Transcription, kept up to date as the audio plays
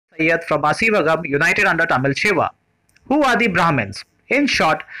Sayyad from Asivagam united under Tamil Shiva. Who are the Brahmins? In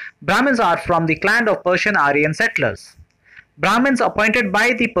short, Brahmins are from the clan of Persian Aryan settlers. Brahmins appointed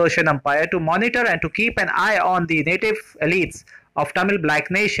by the Persian Empire to monitor and to keep an eye on the native elites of Tamil Black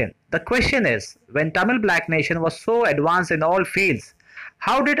Nation. The question is, when Tamil Black Nation was so advanced in all fields,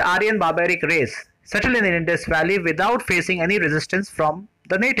 how did Aryan barbaric race settle in Indus Valley without facing any resistance from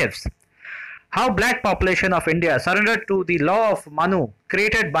the natives? How black population of India surrendered to the law of Manu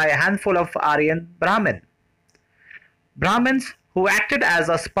created by a handful of Aryan Brahmins who acted as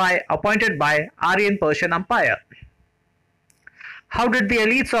a spy appointed by Aryan Persian Empire. How did the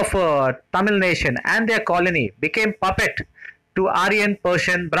elites of Tamil nation and their colony become puppet to Aryan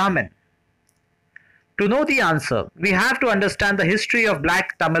Persian Brahmin? To know the answer, we have to understand the history of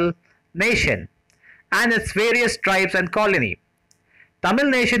Black Tamil nation and its various tribes and colony.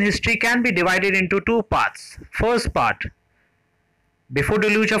 Tamil nation history can be divided into two parts. First part, before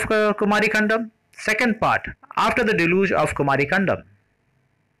deluge of Kumari Kandam. Second part, after the deluge of Kumari Kandam.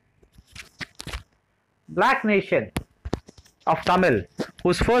 Black nation of Tamil,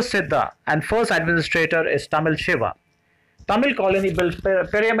 whose first Siddha and first administrator is Tamil Shiva. Tamil colony built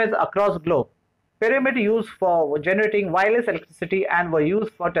pyramids across globe. Pyramid used for generating wireless electricity and were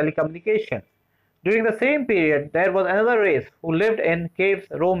used for telecommunication. During the same period, there was another race who lived in caves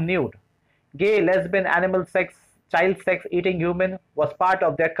roam nude. Gay, lesbian, animal sex, child sex, eating human was part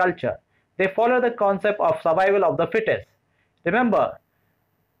of their culture. They follow the concept of survival of the fittest. Remember,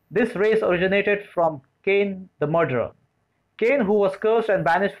 this race originated from Cain the murderer. Cain, who was cursed and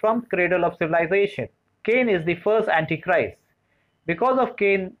banished from the cradle of civilization. Cain is the first Antichrist. Because of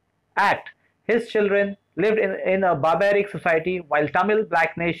Cain's act, his children lived in a barbaric society while Tamil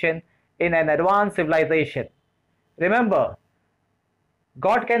Black nation in an advanced civilization. Remember,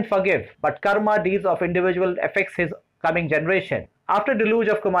 God can forgive, but karma deeds of individual affects his coming generation. After deluge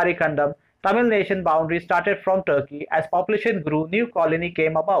of Kumari Kandam, Tamil nation boundary started from Turkey. As population grew, new colony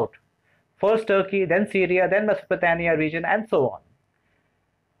came about. First Turkey, then Syria, then Mesopotamia region, and so on.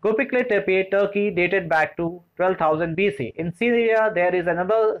 Göbekli Tepe, Turkey, dated back to 12,000 BC. In Syria, there is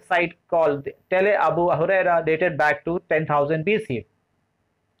another site called Tell Abu Huraira, dated back to 10,000 BC.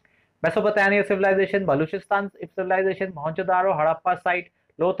 Mesopotamia civilization, Baluchistan civilization, Mohenjo-daro, Harappa site,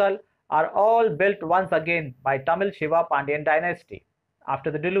 Lothal are all built once again by Tamil Shiva Pandyan dynasty after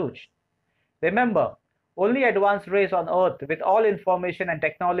the deluge. Remember, only advanced race on earth with all information and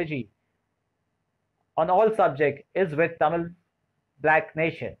technology on all subject is with Tamil Black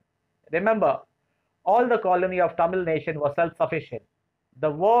nation. Remember, all the colony of Tamil nation was self-sufficient.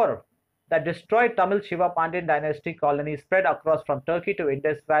 The war that destroyed Tamil Shiva Pandyan dynasty colony spread across from Turkey to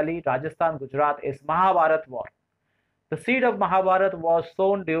Indus Valley, Rajasthan, Gujarat is Mahabharat war. The seed of Mahabharat was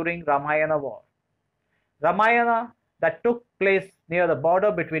sown during Ramayana war. Ramayana that took place near the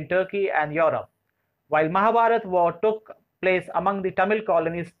border between Turkey and Europe, while Mahabharat war took place among the Tamil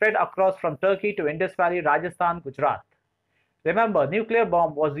colonies spread across from Turkey to Indus Valley, Rajasthan, Gujarat. Remember, nuclear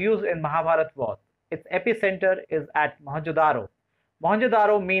bomb was used in Mahabharat war. Its epicenter is at Mohenjo-daro.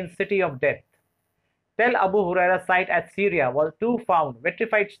 Mohenjo-daro means city of death. Tel Abu Huraira site at Syria was two found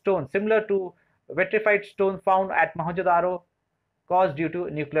vitrified stone similar to vitrified stone found at Mohenjo-daro caused due to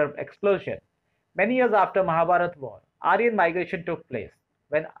nuclear explosion. Many years after Mahabharat war, Aryan migration took place.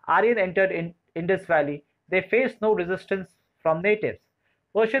 When Aryan entered in Indus Valley, they faced no resistance from natives.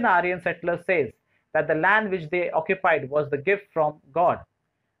 Persian Aryan settlers says that the land which they occupied was the gift from God.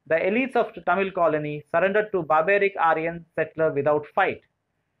 The elites of the Tamil colony surrendered to barbaric Aryan settler without fight.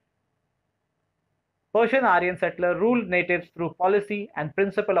 Persian Aryan settler ruled natives through policy and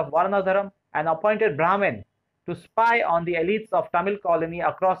principle of Varnadharam and appointed Brahmin to spy on the elites of Tamil colony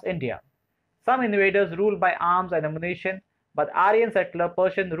across India. Some invaders ruled by arms and ammunition, but Aryan settler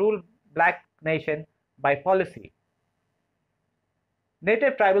Persian ruled Black nation by policy.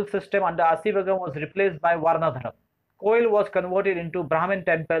 Native tribal system under Asivagam was replaced by Varnadharam. Koil was converted into Brahmin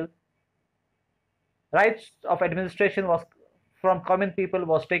temple. Rights of administration was from common people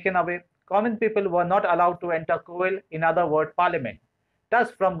was taken away. Common people were not allowed to enter Koil, in other words, parliament.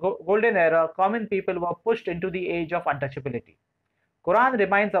 Thus, from golden era, common people were pushed into the age of untouchability. Quran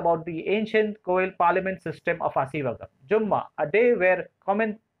reminds about the ancient Koil parliament system of Asivagam. Jumma, a day where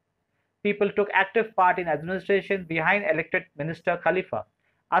common people took active part in administration behind elected minister Khalifa.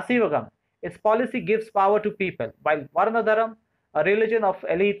 Asivagam, its policy gives power to people, while Varnadharam, a religion of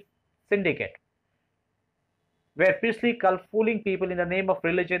elite syndicate, where priestly cult fooling people in the name of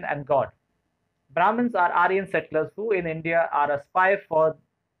religion and God. Brahmins are Aryan settlers who in India are a spy for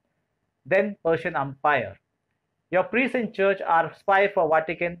then Persian Empire. Your priests in church are spy for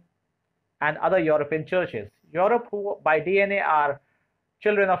Vatican and other European churches. Europe, who by DNA are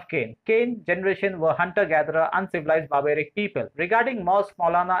children of Cain. Cain generation were hunter-gatherer, uncivilized barbaric people. Regarding mosque,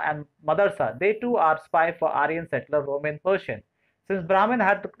 Maulana and madrasa, they too are spy for Aryan settler Roman Persian. Since Brahmin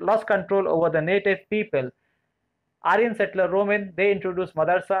had lost control over the native people, Aryan settler Roman, they introduced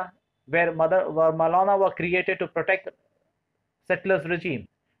madrasa, where Maulana were created to protect settlers regime.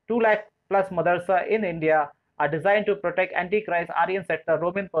 2 lakh plus madrasa in India are designed to protect antichrist Aryan settler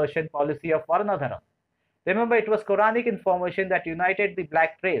Roman Persian policy of Varnadharam. Remember, it was Quranic information that united the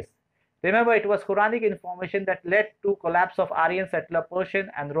black race. Remember, it was Quranic information that led to collapse of Aryan settler Persian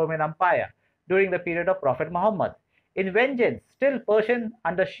and Roman Empire during the period of Prophet Muhammad. In vengeance, still Persian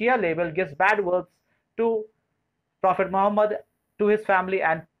under Shia label gives bad words to Prophet Muhammad, to his family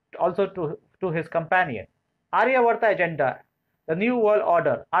and also to his companion. Aryavarta agenda, the New World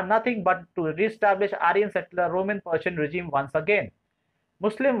Order, are nothing but to re-establish Aryan settler Roman Persian regime once again.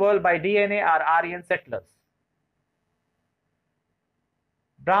 Muslim world by DNA are Aryan settlers.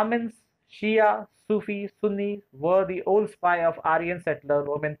 Brahmins, Shia, Sufi, Sunni were the old spy of Aryan settler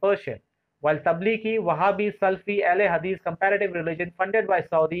Roman Persian, while Tablighi, Wahhabi, Salafi, Ahle Hadith comparative religion funded by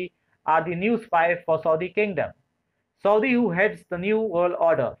Saudi are the new spy for Saudi kingdom. Saudi who heads the New World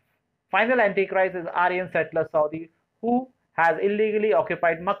Order. Final Antichrist is Aryan settler Saudi who has illegally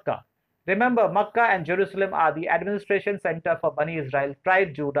occupied Makkah. Remember, Makkah and Jerusalem are the administration center for Bani Israel,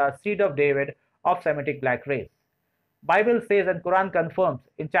 tribe Judah, seed of David, of Semitic black race. Bible says and Quran confirms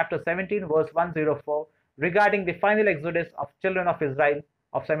in chapter 17 verse 104 regarding the final exodus of children of Israel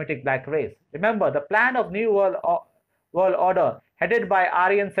of Semitic black race. Remember, the plan of New World Order headed by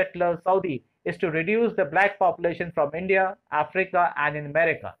Aryan settler Saudi is to reduce the black population from India, Africa and in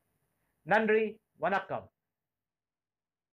America. Nandri, Vanakkam.